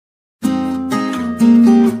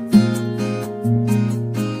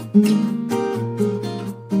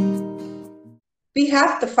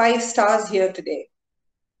have the 5 stars here today: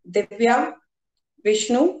 Divya,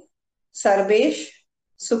 Vishnu, Sarvesh,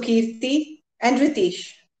 Sukirti, and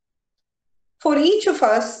Ritesh. For each of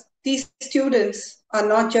us, these students are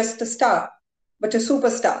not just a star, but a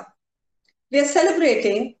superstar. We are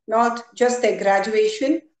celebrating not just their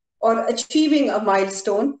graduation or achieving a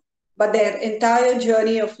milestone, but their entire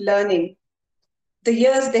journey of learning. The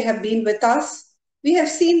years they have been with us, we have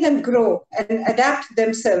seen them grow and adapt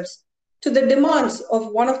themselves to the demands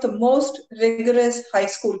of one of the most rigorous high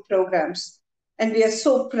school programs. And we are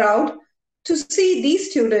so proud to see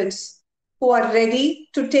these students who are ready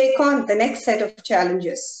to take on the next set of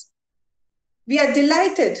challenges. We are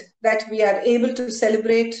delighted that we are able to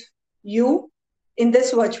celebrate you in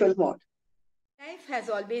this virtual mode. Life has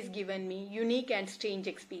always given me unique and strange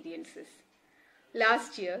experiences.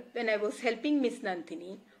 Last year, when I was helping Miss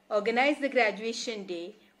Nandini organize the graduation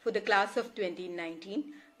day for the class of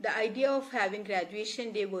 2019, the idea of having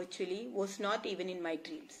graduation day virtually was not even in my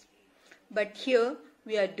dreams. But here,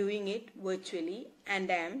 we are doing it virtually,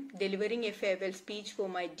 and I am delivering a farewell speech for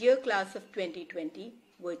my dear class of 2020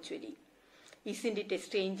 virtually. Isn't it a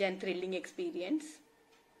strange and thrilling experience?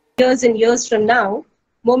 Years and years from now,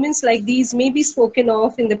 moments like these may be spoken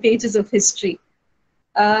of in the pages of history.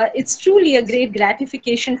 It's truly a great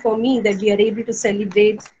gratification for me that we are able to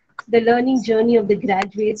celebrate the learning journey of the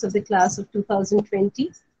graduates of the class of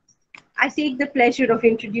 2020. I take the pleasure of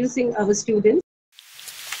introducing our students.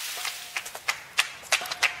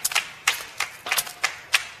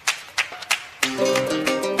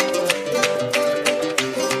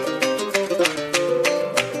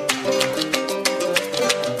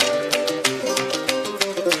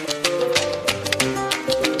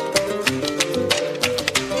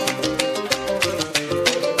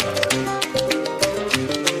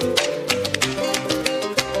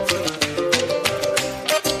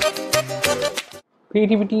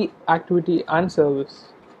 Creativity, Activity and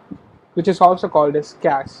Service, which is also called as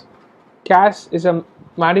CAS. CAS is a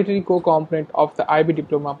mandatory co-component of the IB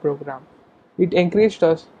Diploma program. It encouraged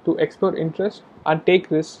us to explore interest and take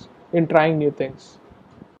risks in trying new things.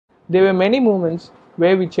 There were many moments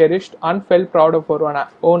where we cherished and felt proud of our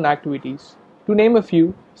own activities. To name a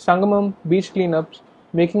few: Sangamam, beach cleanups,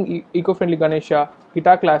 making eco-friendly Ganesha,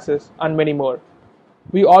 guitar classes, and many more.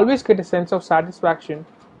 We always get a sense of satisfaction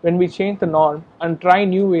when we change the norm and try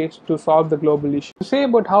new ways to solve the global issue. To say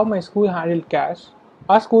about how my school handled CAS,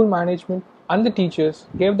 our school management and the teachers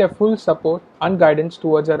gave their full support and guidance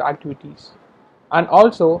towards our activities, and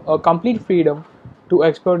also a complete freedom to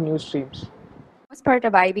explore new streams. As part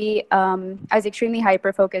of IB, I was extremely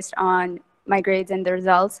hyper-focused on my grades and the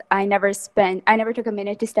results. I never took a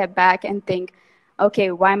minute to step back and think, okay,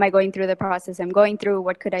 why am I going through the process I'm going through?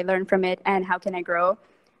 What could I learn from it? And how can I grow?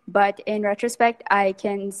 But in retrospect, I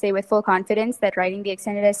can say with full confidence that writing the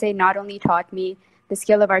extended essay not only taught me the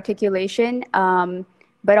skill of articulation,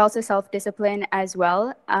 but also self-discipline as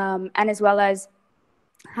well, and as well as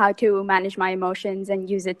how to manage my emotions and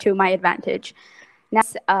use it to my advantage. Now,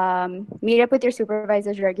 meet up with your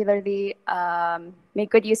supervisors regularly, make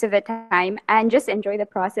good use of the time, and just enjoy the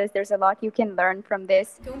process. There's a lot you can learn from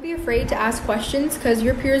this. Don't be afraid to ask questions, because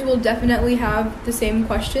your peers will definitely have the same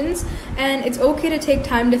questions, and it's okay to take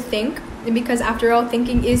time to think, because after all,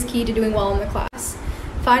 thinking is key to doing well in the class.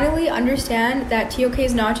 Finally, understand that TOK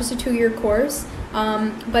is not just a 2-year course,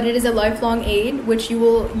 but it is a lifelong aid which you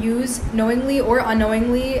will use knowingly or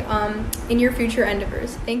unknowingly in your future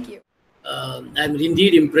endeavors. Thank you. I'm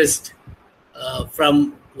indeed impressed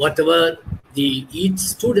from whatever each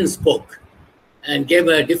student spoke, and gave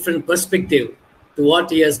a different perspective to what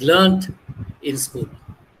he has learned in school.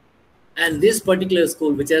 And this particular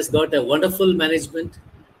school, which has got a wonderful management,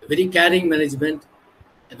 a very caring management,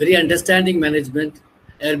 a very understanding management,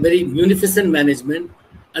 a very munificent management,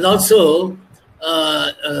 and also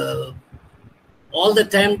all the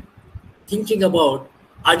time thinking about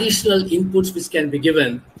additional inputs which can be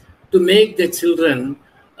given to make the children,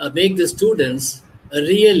 make the students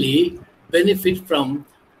really benefit from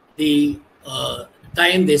the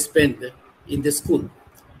time they spend in the school.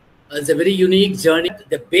 It's a very unique journey.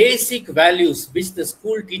 The basic values which the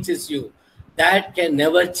school teaches you, that can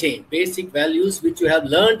never change. Basic values which you have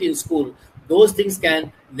learned in school, those things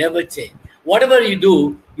can never change. Whatever you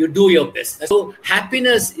do your best. So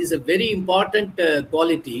happiness is a very important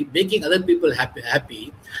quality, making other people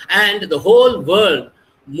happy, and the whole world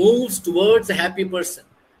moves towards a happy person.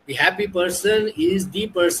 The happy person is the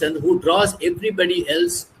person who draws everybody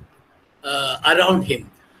else around him.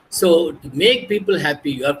 So to make people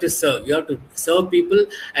happy, you have to serve. You have to serve people.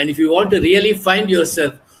 And if you want to really find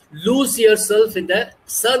yourself, lose yourself in the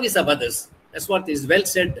service of others. That's what is well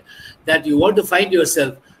said, that you want to find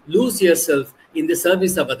yourself, lose yourself in the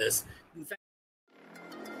service of others.